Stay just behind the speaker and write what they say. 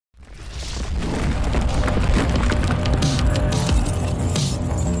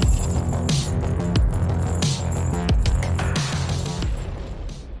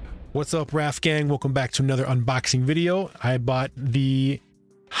What's up, Raf Gang? Welcome back to another unboxing video. I bought the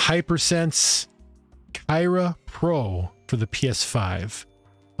Hypersense Kaira Pro for the PS5.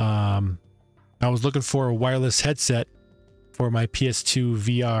 I was looking for a wireless headset for my PS2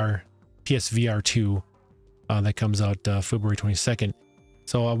 VR, PSVR 2 that comes out February 22nd.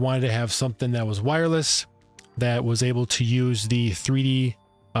 So I wanted to have something that was wireless, that was able to use the 3D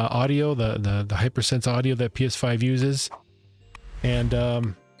audio, the Hypersense audio that PS5 uses,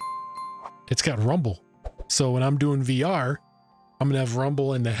 and it's got rumble. So when I'm doing VR, I'm gonna have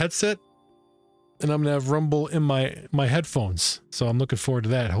rumble in the headset, and I'm gonna have rumble in my headphones. So I'm looking forward to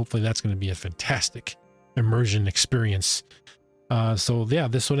that. Hopefully that's gonna be a fantastic immersion experience. So yeah,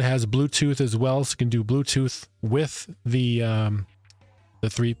 this one has Bluetooth as well, so you can do Bluetooth with the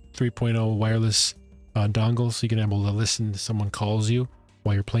 3.0 wireless dongle, so you can be able to listen to someone calls you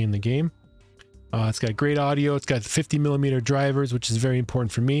while you're playing the game. It's got great audio. It's got 50mm drivers, which is very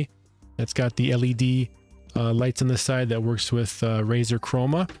important for me. It's got the LED lights on the side that works with Razer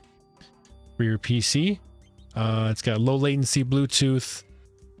Chroma for your PC. It's got low latency Bluetooth,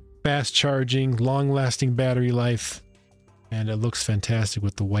 fast charging, long-lasting battery life, and it looks fantastic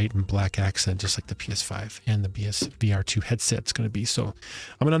with the white and black accent, just like the PS5 and the PSVR 2 headset it's going to be. So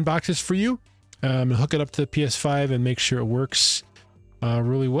I'm going to unbox this for you. I'm going to hook it up to the PS5 and make sure it works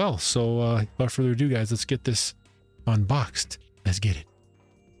really well. So without further ado, guys, let's get this unboxed. Let's get it.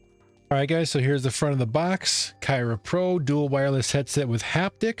 All right, guys, so here's the front of the box. Kaira Pro dual wireless headset with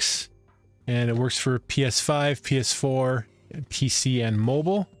haptics, and it works for PS5, PS4, PC, and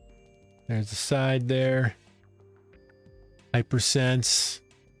mobile. There's the side there. Hypersense.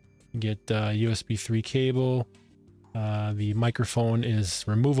 You get USB 3 cable. The microphone is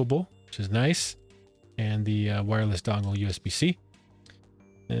removable, which is nice, and the wireless dongle USB-C.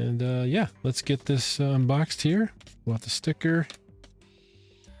 And yeah, let's get this unboxed here. Pull out the sticker.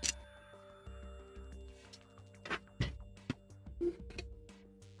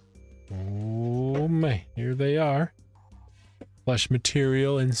 Oh my, here they are. Plush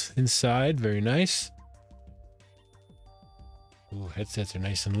material inside, very nice. Ooh, headsets are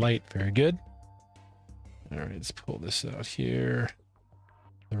nice and light, very good. All right, let's pull this out here.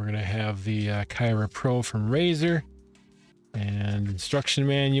 Then we're gonna have the Kaira Pro from Razer, and instruction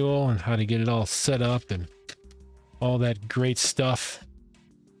manual on how to get it all set up and all that great stuff.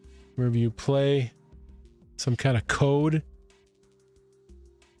 Review play, some kind of code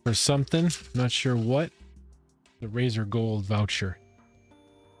or something, not sure what. The Razer Gold voucher.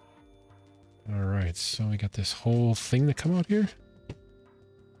 All right, so we got this whole thing to come out here.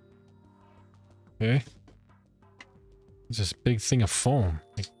 Okay, it's this big thing of foam.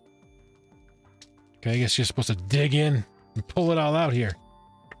 Like, okay, I guess you're supposed to dig in and pull it all out here.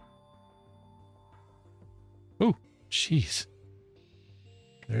 Oh, jeez.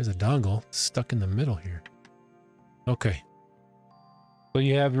 There's a dongle stuck in the middle here. Okay. So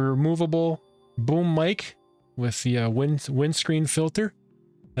you have your removable boom mic with the windscreen filter.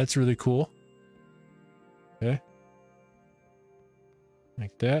 That's really cool. Okay.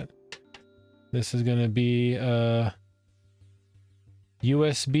 Like that. This is going to be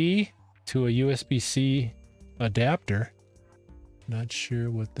USB to a USB-C adapter. Not sure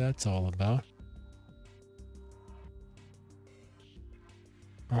what that's all about.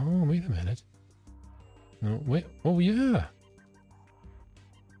 Oh, wait a minute. No, wait. Oh, yeah.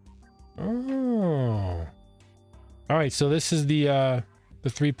 Oh. All right, so this is the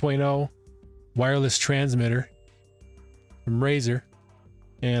 3.0 wireless transmitter from Razer.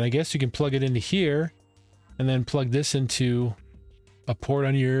 And I guess you can plug it into here and then plug this into a port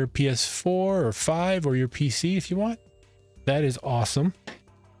on your PS4 or 5 or your PC if you want. That is awesome.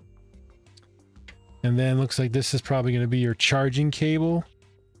 And then looks like this is probably going to be your charging cable.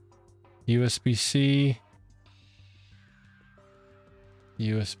 USB-C.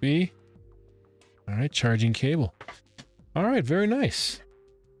 USB. All right, charging cable. All right, very nice.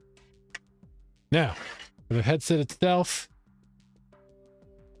 Now, for the headset itself,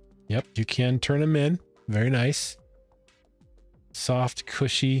 yep, you can turn them in. Very nice. Soft,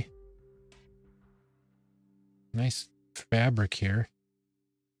 cushy. Nice fabric here.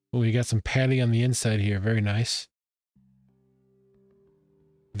 Oh, you got some padding on the inside here. Very nice.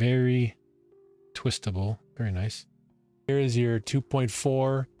 Very twistable. Very nice. Here is your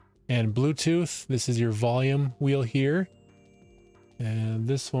 2.4 and Bluetooth. This is your volume wheel here. And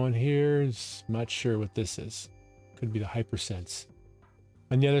this one here is not sure what this is. Could be the Hypersense.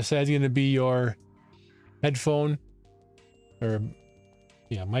 On the other side is going to be your headphone or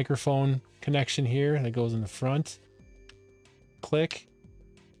yeah, microphone connection here that goes in the front. Click.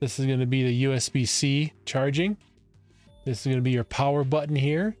 This is going to be the USB-C charging. This is going to be your power button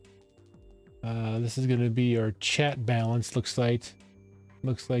here. This is going to be your chat balance. Looks like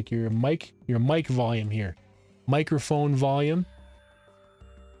your mic volume here, microphone volume,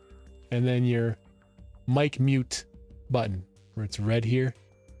 and then your mic mute button where it's red here.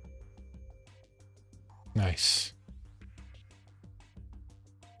 Nice.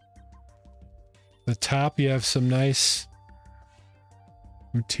 The top, you have some nice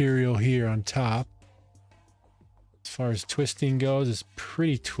material here on top. As far as twisting goes, it's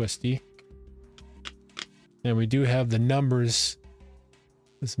pretty twisty. And we do have the numbers,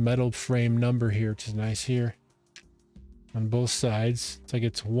 this metal frame number here, which is nice here on both sides. It's like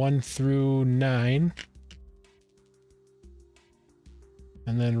it's 1 through 9.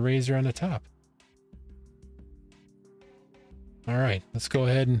 And then Razer on the top. All right, let's go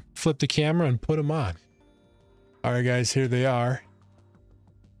ahead and flip the camera and put them on. All right, guys, here they are.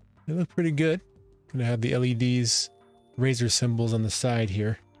 They look pretty good. Gonna have the LEDs, Razer symbols on the side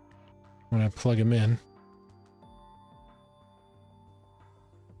here when I plug them in.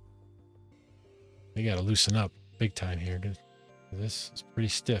 They gotta loosen up big time here. This is pretty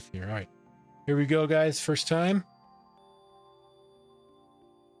stiff here. All right, here we go, guys. First time.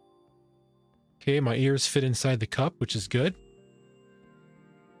 Okay, my ears fit inside the cup, which is good.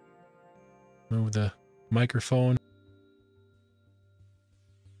 Move the microphone.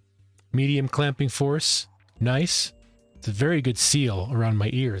 Medium clamping force. Nice. It's a very good seal around my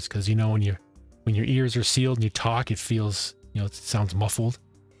ears, because you know when your ears are sealed and you talk, it feels, it sounds muffled.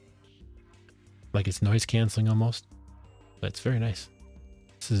 Like it's noise canceling almost. But it's very nice.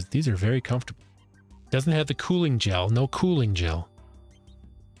 These are very comfortable. Doesn't have the cooling gel, no cooling gel.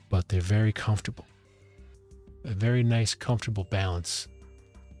 But they're very comfortable. A very nice, comfortable balance.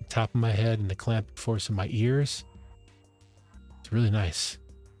 The top of my head and the clamping force in my ears. It's really nice.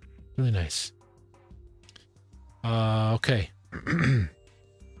 Really nice. Okay.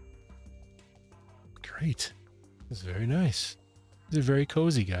 Great. This is very nice. These are very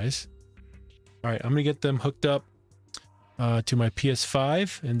cozy, guys. All right, I'm going to get them hooked up to my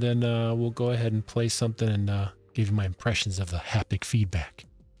PS5, and then we'll go ahead and play something and give you my impressions of the haptic feedback.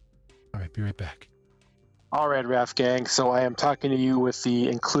 All right, be right back. All right, Raf Gang. So I am talking to you with the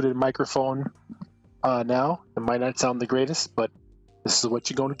included microphone now. It might not sound the greatest, but this is what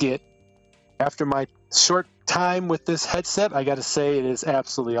you're going to get. After my short time with this headset, I got to say it is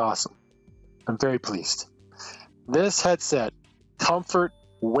absolutely awesome. I'm very pleased. This headset, comfort,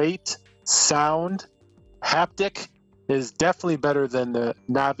 weight, sound, haptic, is definitely better than the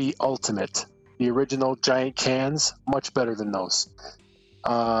Navi Ultimate. The original giant cans, much better than those.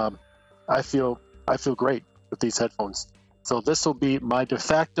 I feel great with these headphones. So this will be my de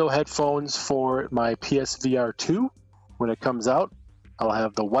facto headphones for my PSVR 2 when it comes out. I'll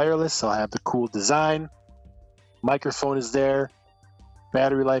have the wireless, I'll have the cool design, microphone is there,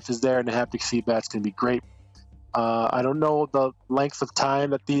 battery life is there, and the haptic feedback is going to be great. I don't know the length of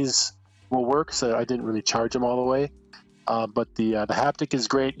time that these will work, so I didn't really charge them all the way. But the haptic is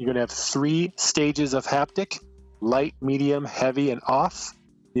great. You're going to have 3 stages of haptic: light, medium, heavy, and off.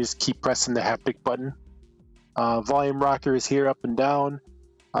 You just keep pressing the haptic button. Volume rocker is here, up and down.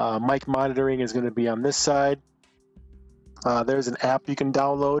 Mic monitoring is going to be on this side. There's an app you can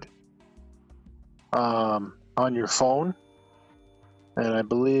download on your phone, and I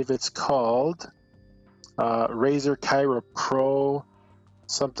believe it's called Razer Kaira Pro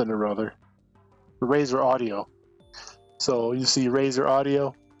something or other. Razer Audio. So you see Razer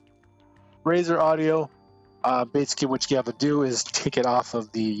Audio. Razer Audio, basically what you have to do is take it off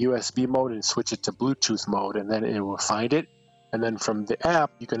of the USB mode and switch it to Bluetooth mode, and then it will find it. And then from the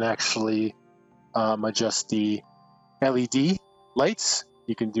app, you can actually adjust the LED lights.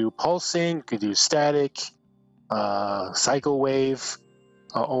 You can do pulsing, you can do static, cycle wave,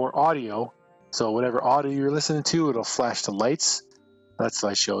 or audio. So whatever audio you're listening to, it'll flash the lights. That's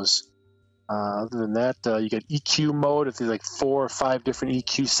what it shows. Other than that, you get EQ mode. If there's like 4 or 5 different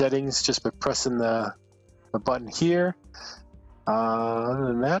EQ settings just by pressing the button here. Other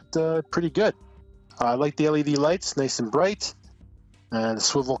than that, pretty good. I like the LED lights, nice and bright. And the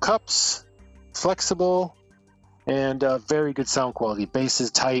swivel cups, flexible, and very good sound quality. Bass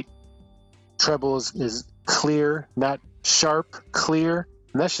is tight. Treble is clear, not sharp, clear.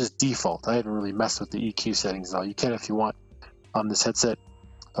 And that's just default. I haven't really messed with the EQ settings though. You can if you want on this headset.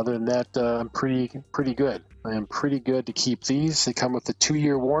 Other than that, I'm pretty good. I am pretty good to keep these. They come with a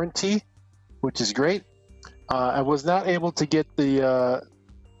 2-year warranty, which is great. I was not able to get the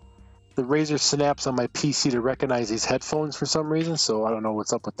Razer Synapse on my PC to recognize these headphones for some reason, so I don't know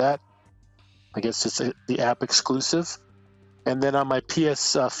what's up with that. I guess it's the app exclusive. And then on my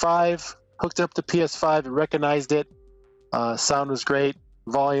PS5, hooked up the PS5, it recognized it. Sound was great.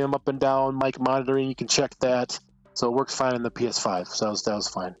 volume up and down, mic monitoring. You can check that. So it works fine in the PS5. So that was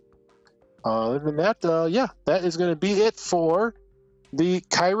fine. Other than that, yeah, that is going to be it for the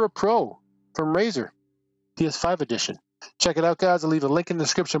Kaira Pro from Razer, PS5 edition. Check it out, guys. I'll leave a link in the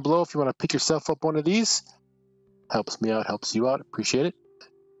description below if you want to pick yourself up one of these. Helps me out, helps you out. Appreciate it.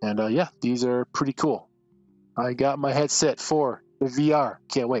 And yeah, these are pretty cool. I got my headset for the VR.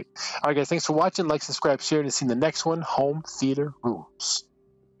 Can't wait. All right, guys, thanks for watching. Like, subscribe, share, and see you in the next one. Home Theater Rules.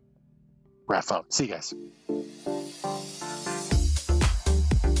 Raf out. See you guys.